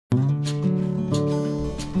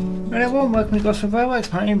Hello everyone, welcome to Gosport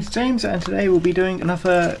Railworks. My name is James and today we'll be doing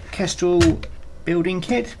another Kestrel building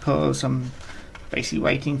kit because I'm basically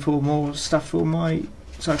waiting for more stuff for my,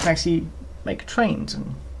 so I can actually make trains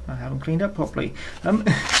and I haven't cleaned up properly.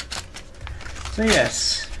 So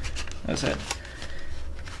yes, as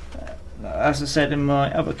I said in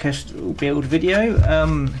my other Kestrel build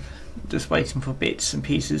video, just waiting for bits and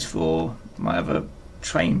pieces for my other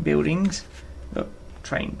train building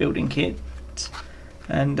kit.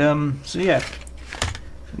 And so yeah,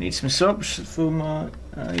 I need some subs for my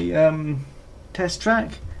test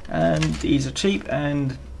track, and these are cheap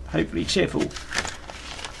and hopefully cheerful.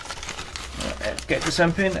 Let's get this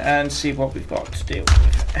open and see what we've got to deal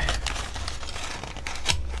with.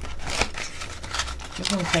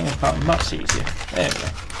 This one came apart much easier. There we go.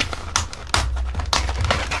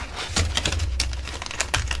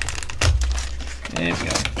 There we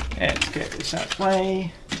go. Let's get this out of the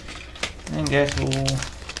way and get all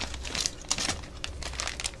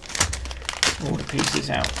the pieces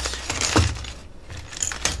out.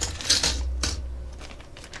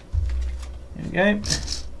 There we go.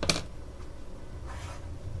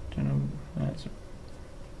 Let's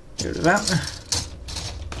get rid of that.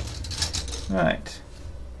 Right,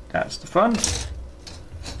 that's the front.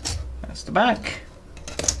 That's the back.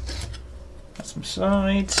 That's some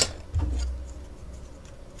sides.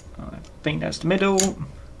 I think that's the middle.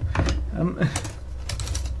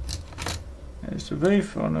 There's the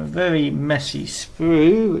roof on a very messy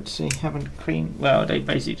sprue, which they haven't cleaned. Well, they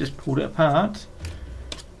basically just pulled it apart.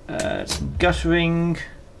 Some guttering,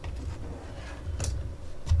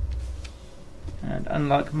 and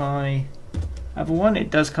unlike my other one,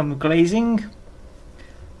 it does come with glazing.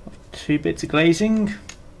 2 bits of glazing,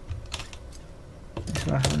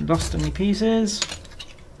 so I haven't lost any pieces.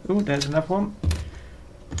 Oh, there's another one.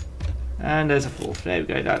 And there's a 4th. There we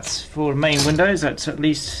go. That's for the main windows. That's at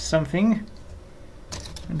least something.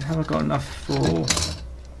 And have I got enough for?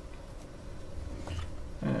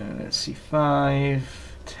 Let's see, 5,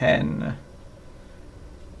 10,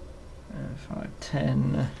 5,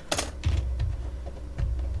 10.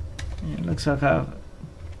 Yeah, it looks like I have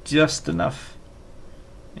just enough.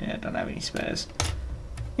 Yeah, I don't have any spares.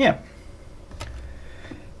 Yeah,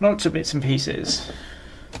 lots of bits and pieces.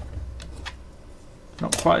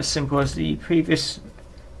 Not quite as simple as the previous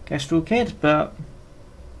Kestrel kit, but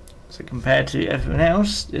so compared to everyone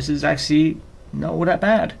else, this is actually not all that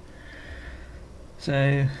bad. So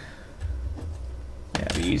yeah,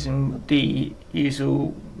 we're using the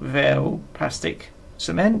usual Rail plastic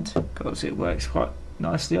cement because it works quite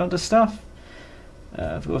nicely on the stuff.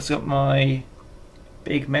 I've also got my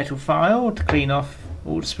big metal file to clean off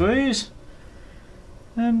all the sprues,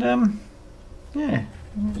 and yeah,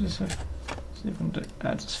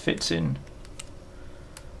 that just fits in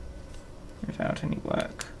without any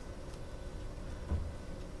work.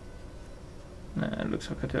 No, it looks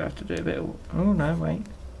like I do have to do a bit of, oh no, wait.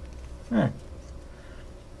 Yeah,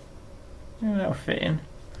 that'll fit in.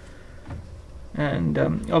 And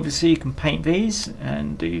obviously you can paint these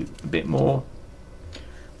and do a bit more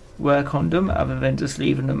work on them other than just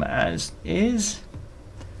leaving them as is.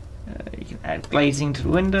 You can add glazing to the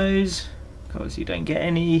windows because you don't get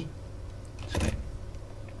any.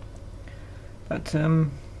 But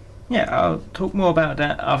yeah, I'll talk more about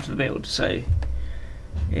that after the build. So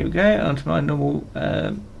here we go, onto my normal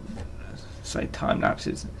say time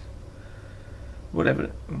lapses,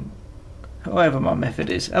 however my method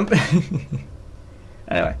is.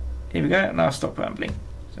 Anyway, here we go, and I'll stop rambling.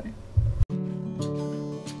 So.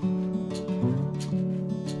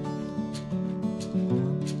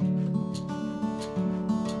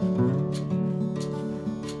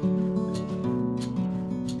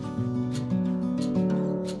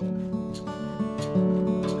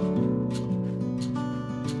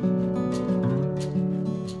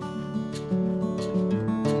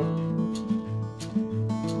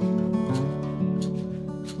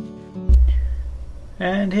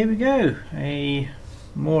 And here we go, a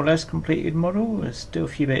more or less completed model. There's still a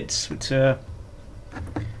few bits which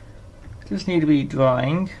just need to be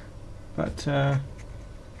drying, but we'll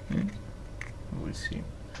see.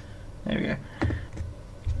 There we go.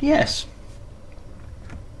 Yes,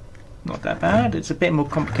 not that bad. It's a bit more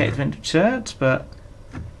complicated than the shirts, but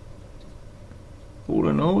all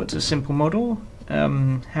in all, it's a simple model.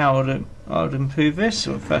 How I would improve this?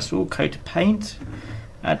 So first of all, coat of paint,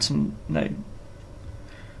 add some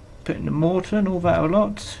put in the mortar and all that a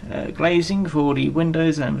lot, glazing for the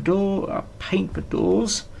windows and the door. I'll paint the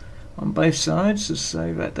doors on both sides just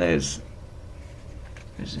so that there's,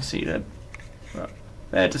 as you can see there,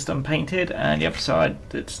 they're just unpainted, and the other side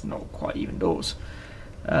it's not quite even doors.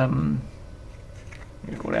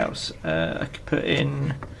 What else? I could put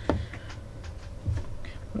in.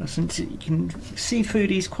 Well, since you can see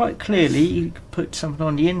foodies quite clearly, you could put something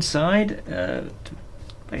on the inside to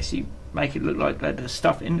basically make it look like there's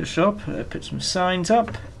stuff in the shop. Put some signs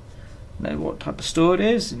up. Know what type of store it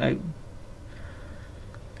is. You know,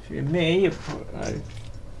 if you're me, you probably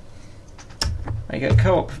make a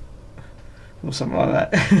co-op or something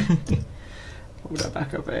like that. Pull that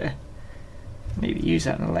back up there. Maybe use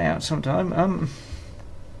that in the layout sometime.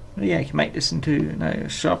 Yeah, you can make this into a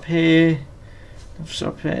shop here, a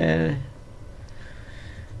shop here.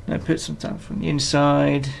 Put some stuff on the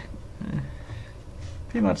inside.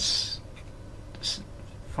 Pretty much just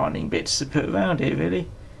finding bits to put around here, really.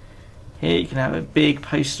 Here you can have a big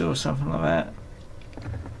poster or something like that.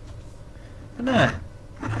 But no,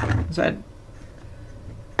 so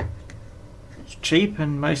it's cheap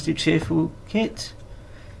and mostly cheerful kit.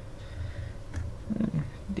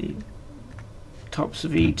 The tops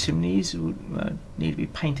of the chimneys would need to be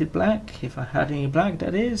painted black, if I had any black,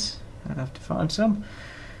 that is. I'd have to find some,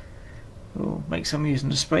 or make some using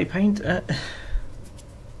the spray paint.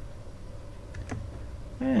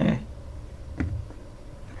 Yeah.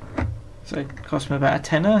 So it cost me about a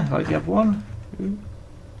tenner, like the other one.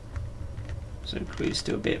 So glue's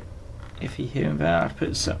still a bit iffy here and there. I've put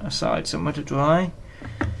it aside somewhere to dry.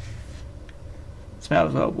 It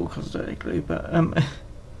smells horrible because of dirty glue, but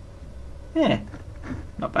yeah,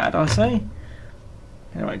 not bad, I say.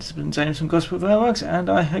 Anyway, this has been James from Gosport Railworks, and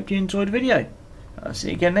I hope you enjoyed the video. I'll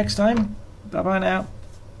see you again next time. Bye bye now.